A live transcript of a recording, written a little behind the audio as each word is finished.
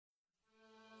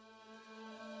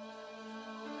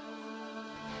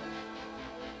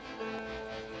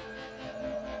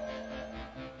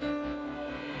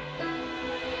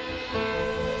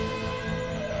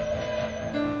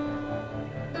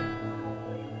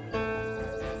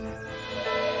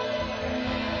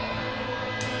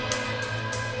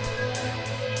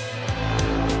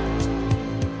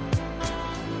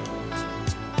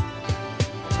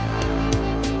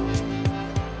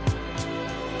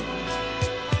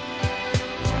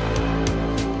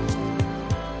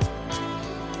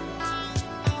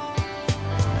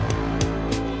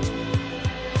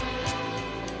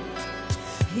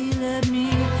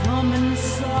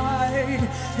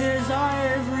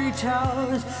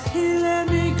He let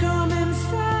me come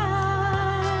inside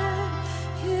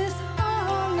his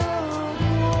hollow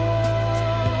walls.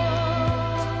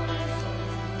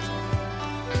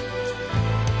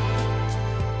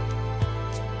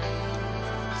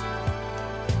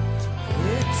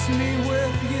 Fix me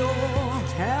with your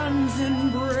hands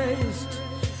embraced.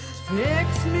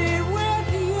 Fix me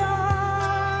with your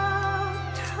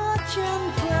touch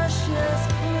and precious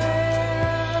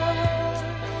care.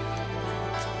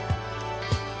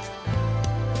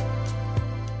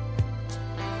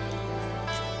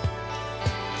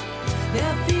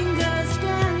 Their fingers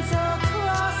dance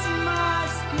across my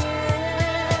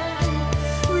skin,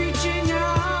 reaching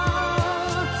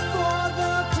out for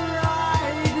the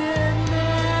pride in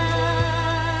man.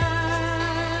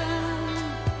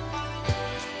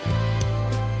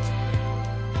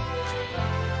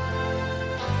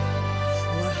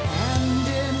 We're hand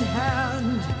in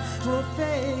hand, we're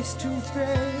face to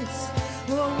face,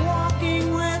 we're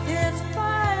walking with his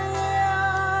fire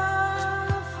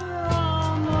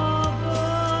from above.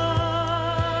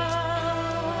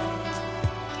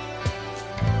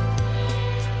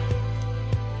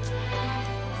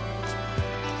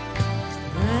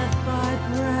 Breath by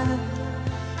breath,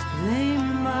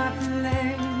 flame by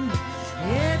flame,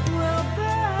 it will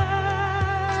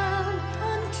burn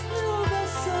until the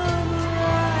sun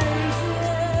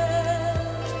rises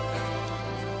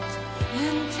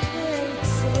and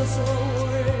takes us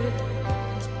away.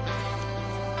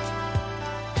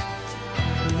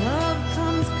 Love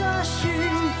comes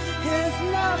gushing, his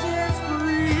love is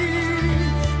free,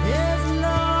 his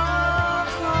love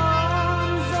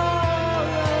comes all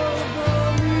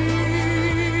over me.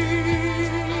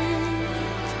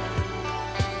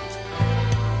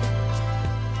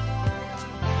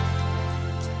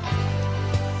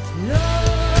 Love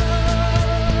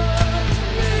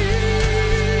me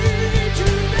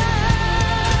tonight.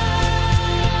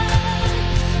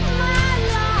 My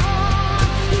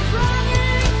love is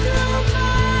running through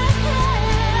my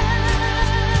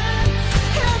head.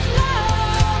 His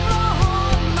love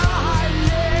on my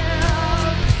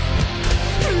lips.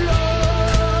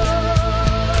 Love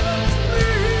me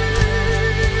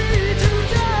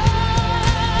tonight.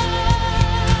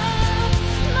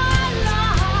 My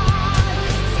love,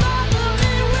 smother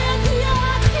me with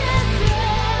your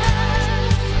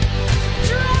kisses.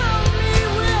 Drown me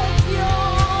with your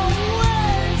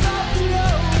waves of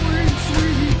glowing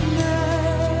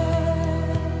sweetness.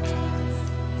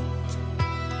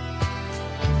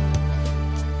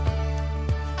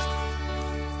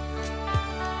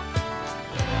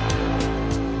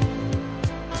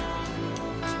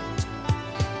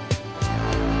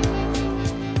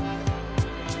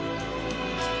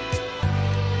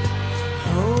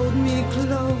 Hold me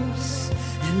close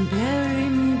and bury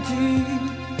me deep.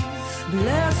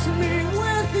 Bless me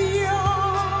with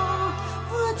your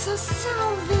words of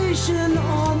salvation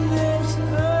on this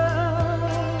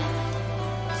earth.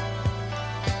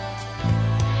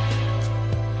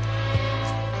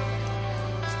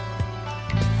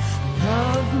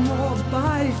 Love more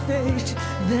by fate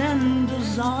than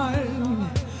design.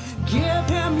 Give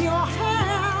him your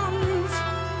hands,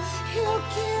 he'll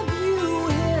give you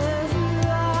his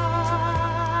life.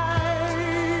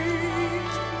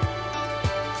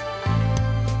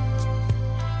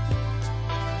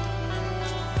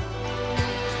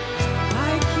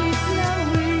 I keep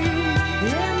blowing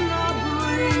in the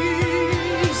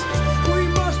breeze. We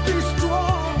must be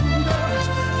stronger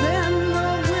than the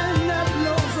wind that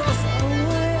blows us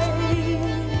away.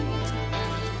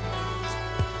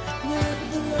 That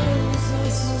blows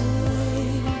us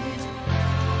away.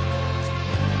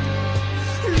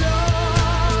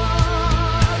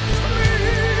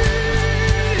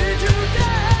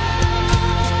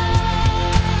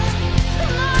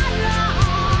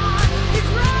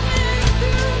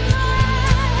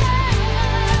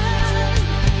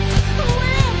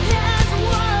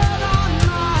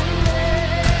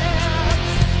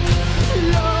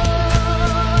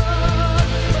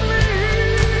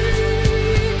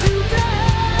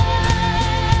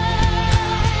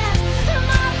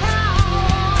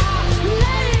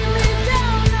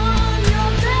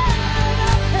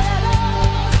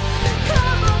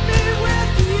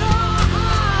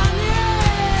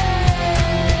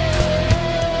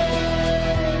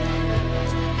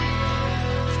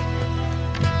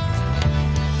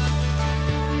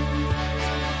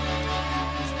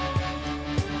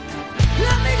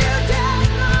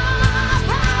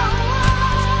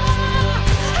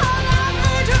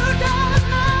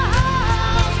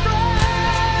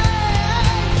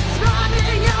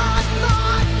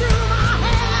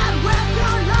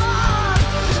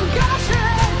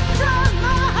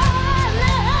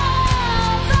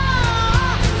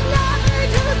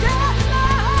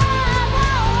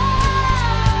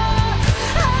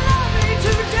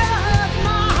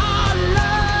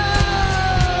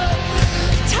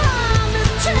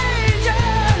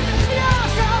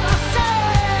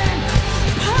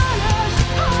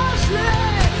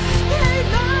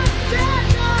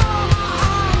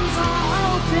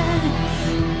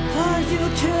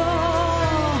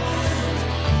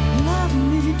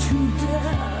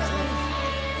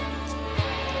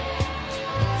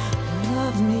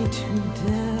 to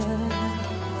die.